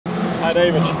Hi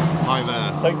David. Hi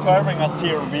there. Thanks for having us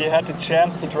here. We had the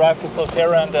chance to drive the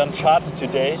Solterra and the Uncharted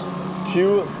today.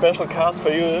 Two special cars for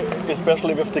you,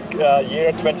 especially with the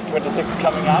year 2026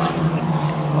 coming up.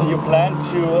 You plan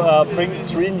to bring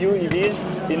 3 new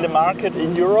EVs in the market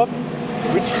in Europe.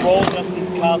 Which role does these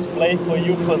cars play for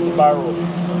you for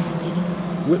Subaru?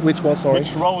 Which one, sorry?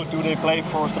 Which role do they play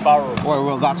for Subaru?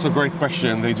 Well, that's a great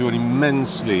question. They do an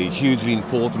immensely, hugely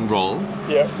important role.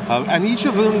 Yeah. And each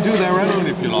of them do their own,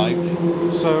 if you like.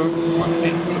 So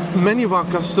many of our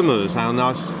customers are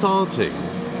now starting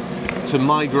to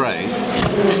migrate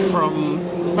from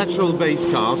petrol-based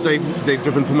cars they've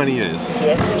driven for many years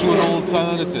to an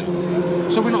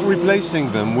alternative. So we're not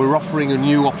replacing them, we're offering a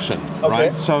new option,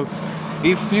 right? So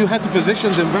if you had to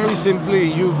position them very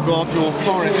simply, you've got your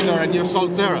Forester and your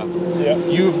Solterra. Yeah.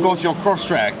 You've got your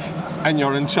Crosstrek and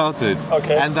your Uncharted.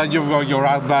 And then you've got your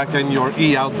Outback and your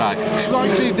E-Outback.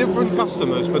 Slightly different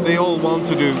customers, but they all want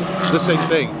to do the same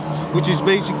thing, which is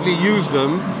basically use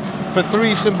them for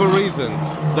 3 simple reasons.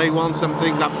 They want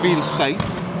something that feels safe,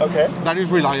 that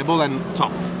is reliable and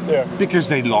tough, because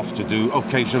they love to do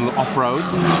occasional off-road.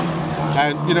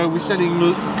 And you know, we're selling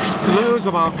loads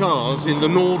of our cars in the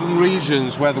northern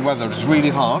regions where the weather is really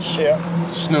harsh,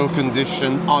 snow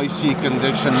condition, icy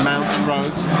condition, mountain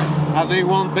roads, and they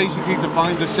want basically to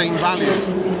find the same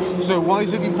values. So why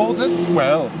is it important?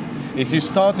 Well, if you're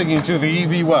starting into the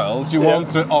EV world, you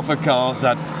want to offer cars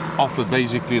that offer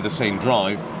basically the same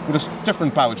drive with a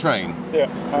different powertrain,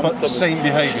 but same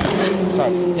behavior. So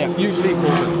hugely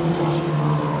important.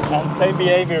 And same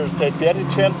behavior said. We had a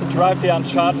chance to drive the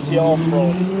Uncharted here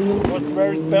off-road. It was a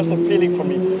very special feeling for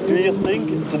me. Do you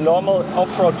think the normal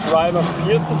off-road driver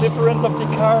feels the difference of the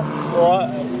car,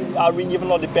 or are we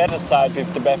even on the better side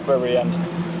with the BEV variant?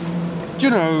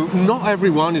 You know, not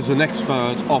everyone is an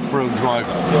expert off-road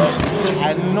driver,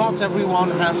 and not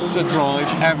everyone has to drive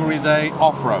everyday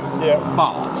off-road.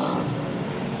 But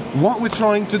what we're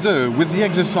trying to do with the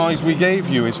exercise we gave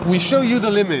you is we show you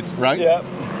the limit, right?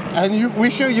 And we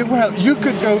show you, well, you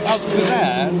could go up to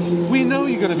there, we know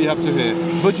you're going to be up to here,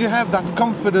 but you have that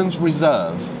confidence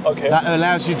reserve that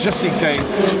allows you just in case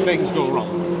things go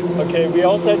wrong. We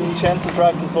also had the chance to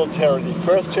drive the Solterra, the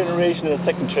first generation and the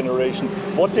second generation.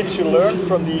 What did you learn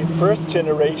from the first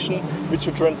generation which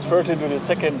you transferred into the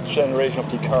second generation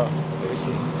of the car?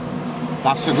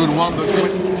 That's a good one,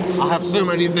 but I have so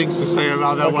many things to say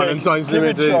about that one, and time's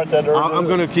limited. I'm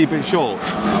going to keep it short.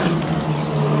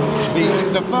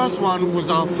 The first one was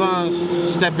our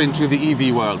first step into the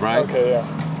EV world, right?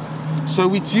 So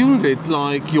we tuned it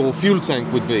like your fuel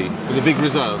tank would be, with a big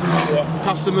reserve.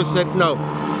 Customers said, no,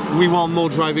 we want more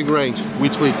driving range. We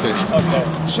tweaked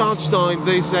it. Charge time,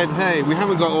 they said, hey, we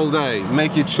haven't got all day.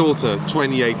 Make it shorter,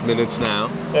 28 minutes now.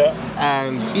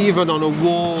 And even on a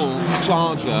wall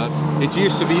charger, it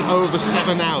used to be over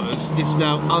 7 hours. It's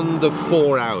now under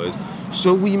 4 hours.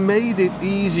 So we made it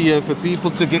easier for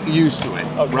people to get used to it,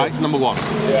 right? Number one.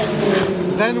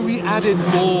 Then we added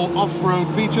more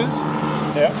off-road features.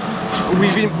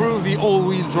 We've improved the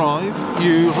all-wheel drive.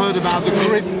 You heard about the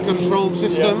grip control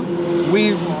system.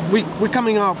 We're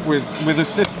coming up with a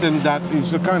system that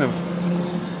is a kind of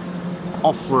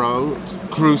off-road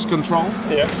cruise control.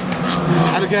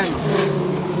 And again,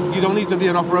 you don't need to be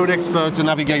an off-road expert to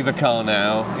navigate the car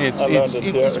now.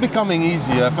 It's becoming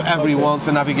easier for everyone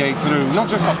to navigate through, not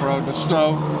just off-road, but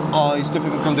snow, ice,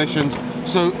 difficult conditions.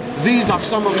 So these are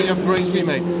some of the upgrades we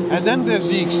made. And then there's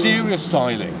the exterior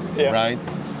styling, right?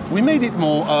 We made it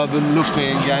more urban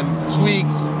looking and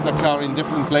tweaked the car in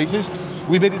different places.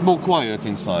 We made it more quiet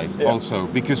inside also,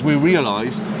 because we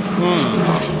realized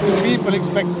people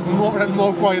expect more and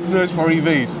more quietness for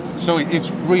EVs. So it's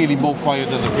really more quiet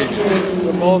than the previous.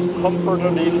 So more comfort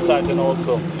on the inside and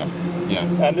also.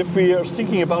 And if we are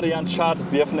thinking about the Uncharted,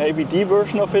 we have an AVD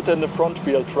version of it and a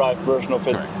front-wheel drive version of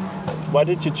it. Why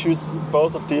did you choose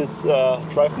both of these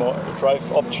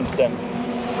drive options then?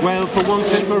 Well, for one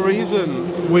simple reason.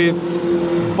 With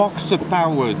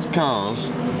boxer-powered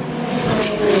cars,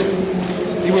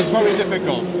 it was very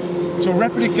difficult to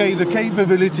replicate the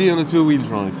capability on a two-wheel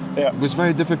drive. It was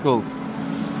very difficult.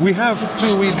 We have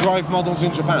two-wheel drive models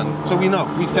in Japan, so we know,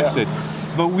 we've tested.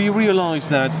 But we realized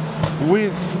that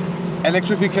with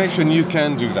electrification you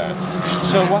can do that.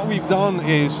 So what we've done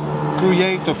is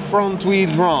create a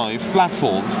front-wheel drive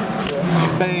platform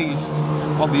based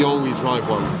on the all-wheel drive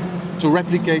one to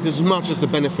replicate as much as the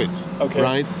benefits,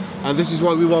 right? And this is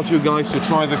why we want you guys to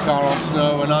try the car on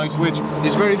snow and ice, which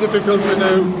is very difficult to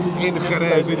do in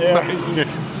Jerez, in Spain.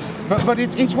 But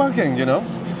it's working, you know?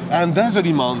 And there's a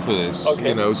demand for this.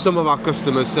 You know, some of our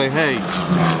customers say, hey,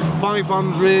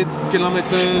 500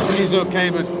 kilometers is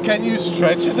okay, but can you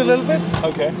stretch it a little bit?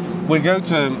 We go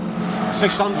to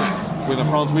 600 with a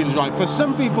front-wheel drive. For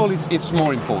some people, it's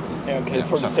more important. Okay,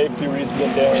 for the safety reason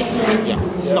that there.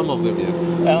 Yeah, some of them,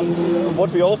 yeah. And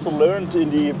what we also learned in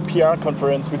the PR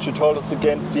conference, which you told us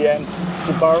against the end,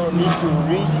 Subaru need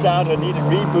to restart or need a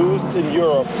reboost in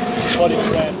Europe for the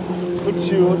brand. Could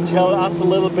you tell us a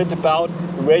little bit about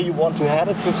where you want to head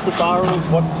it with Subaru?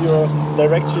 What's your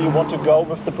direction you want to go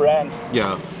with the brand?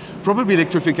 Yeah, probably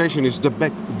electrification is the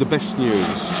best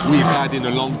news we've had in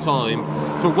a long time.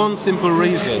 For one simple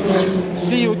reason,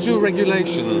 CO2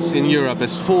 regulations in Europe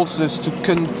has forced us to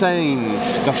contain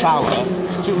the power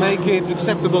to make it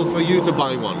acceptable for you to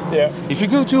buy one. Yeah. If you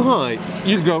go too high,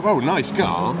 you'll go, oh, nice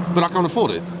car, but I can't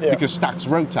afford it. Yeah. Because tax,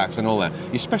 road tax and all that,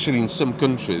 especially in some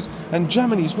countries. And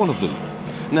Germany is one of them.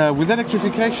 Now, with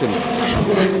electrification,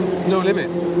 no limit,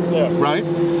 right?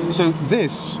 So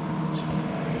this,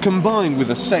 combined with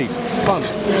a safe, fun,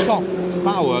 soft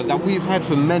power that we've had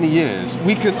for many years,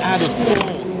 we could add a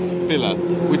fourth pillar,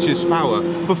 which is power.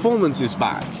 Performance is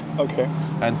back. Okay.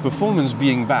 And performance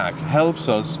being back helps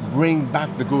us bring back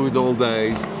the good old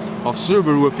days of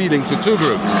Subaru appealing to two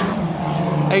groups.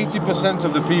 80%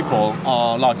 of the people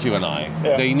are like you and I.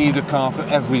 Yeah. They need a car for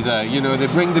every day. You know, they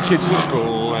bring the kids to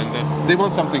school and they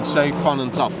want something safe, fun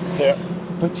and tough. Yeah.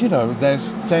 But you know,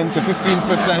 there's 10 to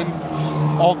 15%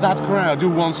 of that crowd who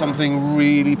want something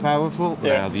really powerful.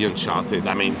 Yeah. Now, the Uncharted,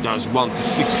 I mean, does 1 to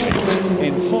 60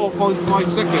 in 4.5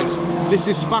 seconds. This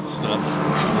is faster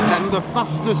than the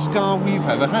fastest car we've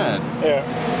ever had.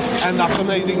 Yeah. And that's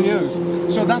amazing news.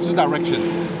 So that's the direction.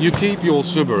 You keep your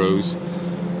Subarus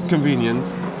convenient,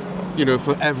 you know,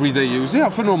 for everyday use. They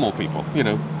are for normal people, you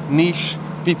know, niche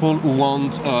people who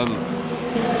want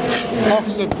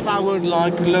boxer powered,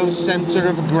 like low center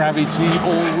of gravity,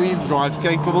 all-wheel drive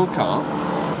capable car.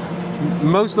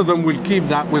 Most of them will keep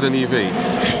that with an EV.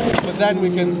 But then we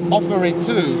can offer it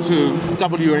too to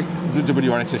the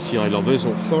WRX STI lovers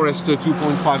or Forester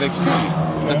 2.5 XT.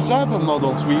 The turbo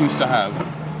models we used to have,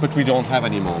 but we don't have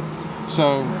anymore.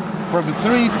 So from the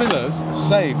three pillars,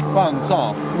 safe, fun,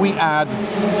 tough, we add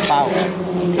power.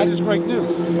 That is great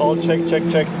news. All check, check,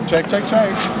 check. Check, check, check.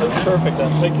 That's perfect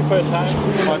then. Thank you for your time.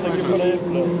 My Thank you pleasure. for the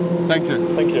influence. Thank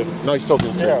you. Thank you. Nice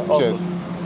talking to you. Yeah, also. Cheers.